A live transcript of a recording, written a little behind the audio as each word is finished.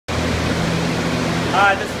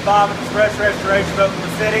Hi, this is Bob with Express Restoration of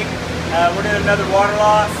Oklahoma City. We're doing another water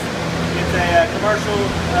loss. It's a commercial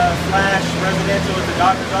slash residential. It's a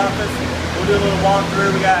doctor's office. We'll do a little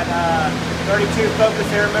walkthrough. We got 32 focus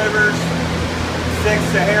air movers, 6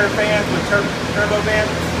 hair fans with turbo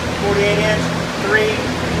vents, 48-inch, 3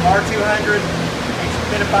 R200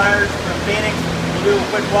 Dehumidifiers from Phoenix. We'll do a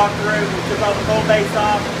quick walkthrough. We took all the cold base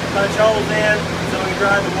off, punch holes in so we can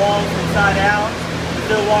drive the walls inside out. Let's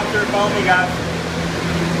do a walkthrough. Follow me, guys.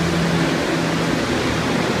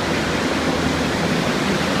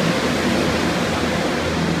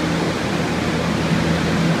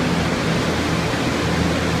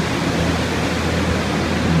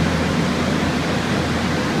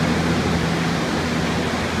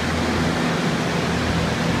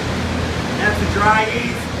 Dry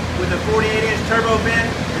ease with a 48-inch turbo vent.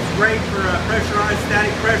 It's great for pressurized static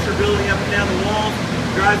pressure building up and down the walls.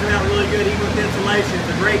 Dries them out really good even with insulation. It's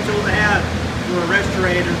a great tool to have for a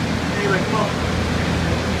restorator. Anyway, come on.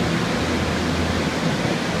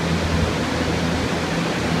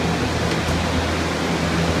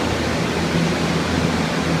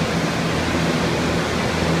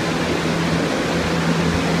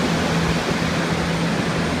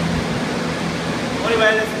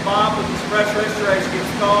 Anyway, this is Bob with Express Restoration. Give us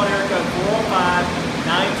a call at area code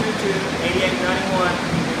 405-922-8891.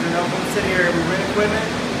 If you're in Oklahoma City area, we rent equipment,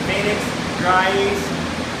 Phoenix, dry ease,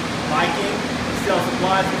 biking, we sell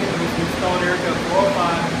supplies and chemicals. Give us a call at area code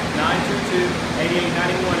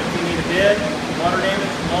 405-922-8891. If you need a bid, water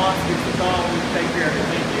damage, loss, give us a call. We can take care of it.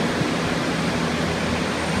 Thank you.